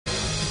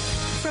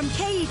From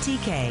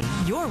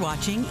KETK, you're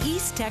watching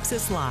East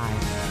Texas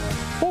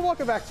Live. Well,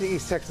 welcome back to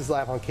East Texas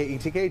Live on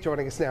KETK.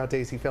 Joining us now,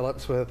 Daisy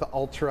Phillips with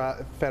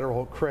Altra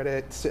Federal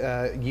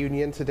Credit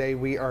Union. Today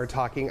we are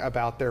talking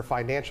about their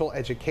financial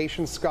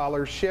education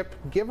scholarship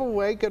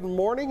giveaway. Good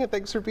morning and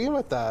thanks for being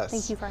with us.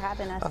 Thank you for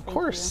having us. Of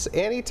course,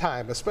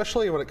 anytime,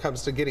 especially when it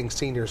comes to getting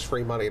seniors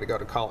free money to go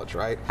to college,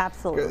 right?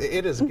 Absolutely.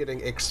 It is getting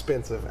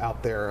expensive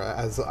out there,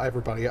 as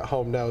everybody at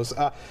home knows.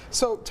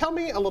 So tell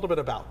me a little bit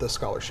about this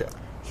scholarship.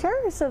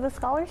 Sure. So the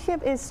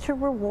scholarship is to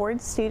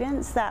reward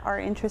students that are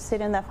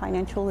interested in the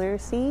financial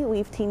literacy.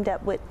 We've teamed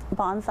up with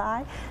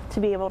Bonsai to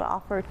be able to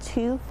offer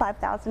two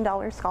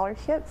 $5,000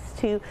 scholarships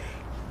to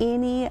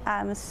any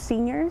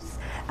seniors.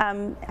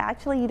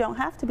 Actually, you don't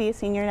have to be a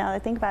senior now that I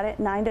think about it,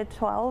 9 to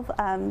 12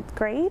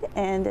 grade,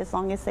 and as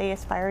long as they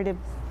aspire to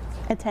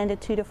attend a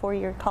 2 to 4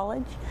 year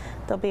college,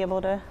 they'll be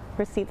able to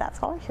receive that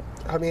scholarship.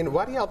 I mean,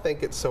 why do y'all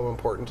think it's so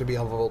important to be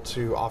able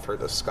to offer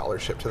this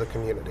scholarship to the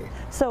community?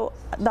 So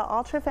the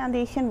Altra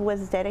Foundation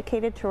was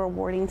dedicated to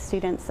rewarding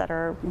students that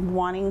are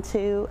wanting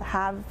to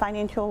have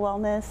financial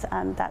wellness.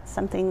 That's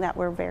something that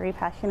we're very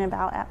passionate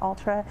about at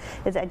Altra,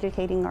 is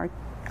educating our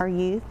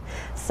youth.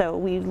 So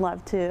we'd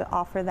love to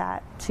offer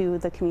that to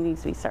the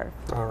communities we serve.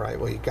 All right,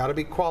 well, you got to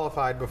be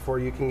qualified before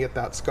you can get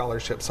that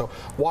scholarship. So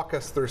walk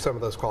us through some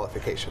of those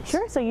qualifications.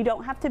 Sure, so you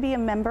don't have to be a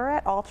member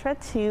at Altra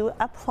to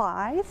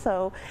apply.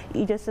 So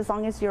you just, as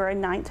long as you're a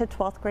 9th to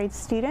 12th grade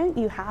student,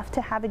 you have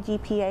to have a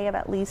GPA of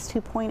at least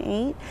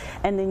 2.8,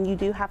 and then you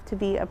do have to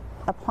be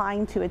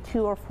applying to a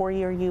 2 or 4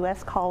 year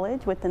U.S.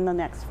 college within the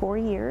next 4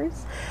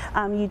 years.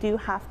 You do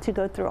have to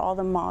go through all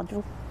the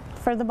modules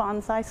for the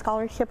Bonsai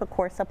scholarship. Of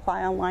course,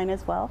 apply online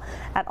as well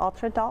at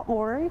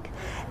altra.org,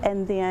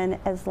 and then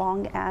as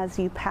long as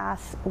you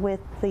pass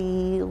with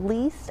the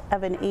least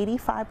of an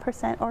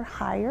 85% or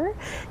higher,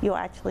 you'll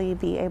actually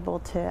be able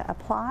to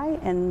apply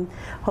and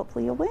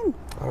hopefully you'll win.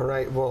 All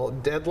right, well,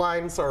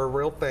 deadlines are a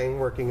real thing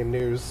working in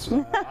news.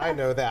 I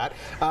know that.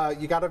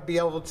 You got to be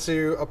able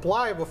to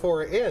apply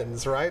before it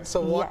ends, right?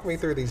 So walk me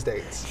through these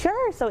dates.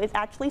 Sure, so it's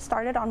actually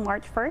started on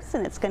March 1st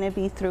and it's going to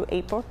be through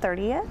April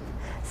 30th.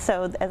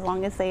 So as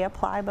long as they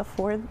apply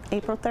before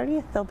April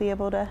 30th, they'll be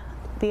able to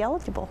be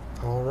eligible.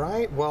 All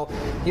right. Well,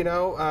 you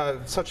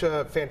know, such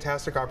a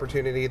fantastic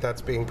opportunity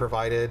that's being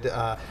provided,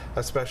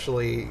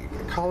 especially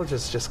college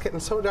is just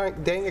getting so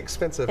dang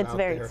expensive out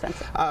there. It's very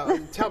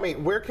expensive. Tell me,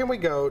 where can we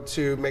go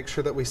to make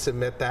sure that we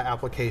submit that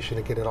application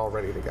and get it all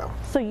ready to go?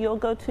 So you'll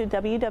go to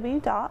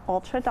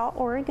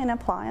www.altra.org and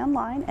apply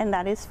online, and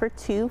that is for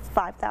two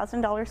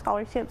 $5,000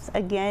 scholarships.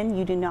 Again,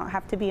 you do not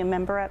have to be a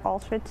member at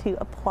Altra to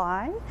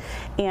apply,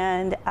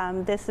 and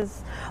this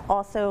is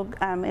also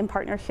in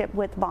partnership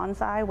with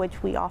Bonsai,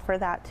 which we offer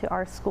that to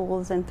our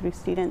schools and through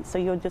students. So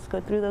you'll just go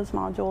through those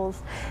modules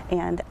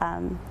and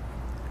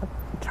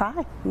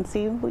try and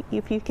see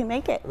if you can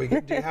make it. Do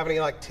you have any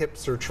like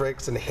tips or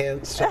tricks and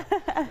hints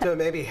to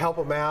maybe help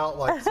them out,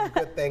 like some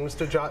good things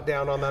to jot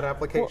down on that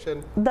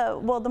application?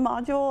 Well, the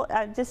module,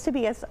 just to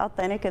be as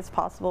authentic as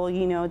possible,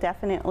 you know,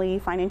 definitely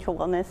financial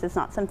wellness is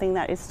not something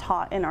that is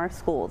taught in our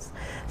schools.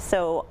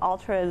 So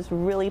Altra is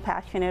really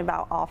passionate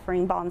about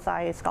offering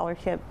Bonsai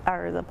scholarship,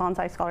 or the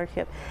Bonsai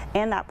scholarship,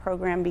 and that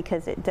program,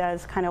 because it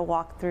does kind of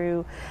walk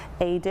through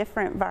a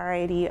different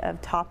variety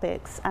of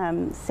topics,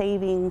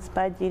 savings,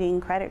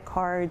 budgeting, credit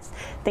cards,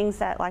 things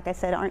that, like I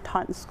said, aren't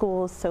taught in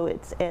schools. So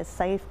it's a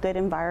safe, good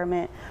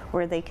environment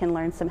where they can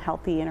learn some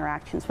healthy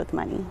interactions with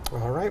money.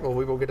 All right, well,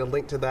 we will get a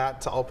link to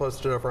that. I'll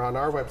post it over on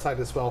our website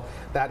as well.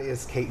 That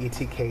is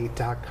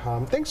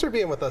KETK.com. Thanks for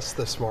being with us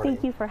this morning.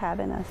 Thank you for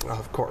having us.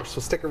 Of course.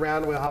 So stick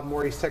around. We'll have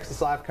more East Texas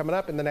Live coming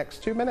up in the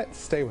next 2 minutes.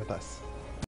 Stay with us.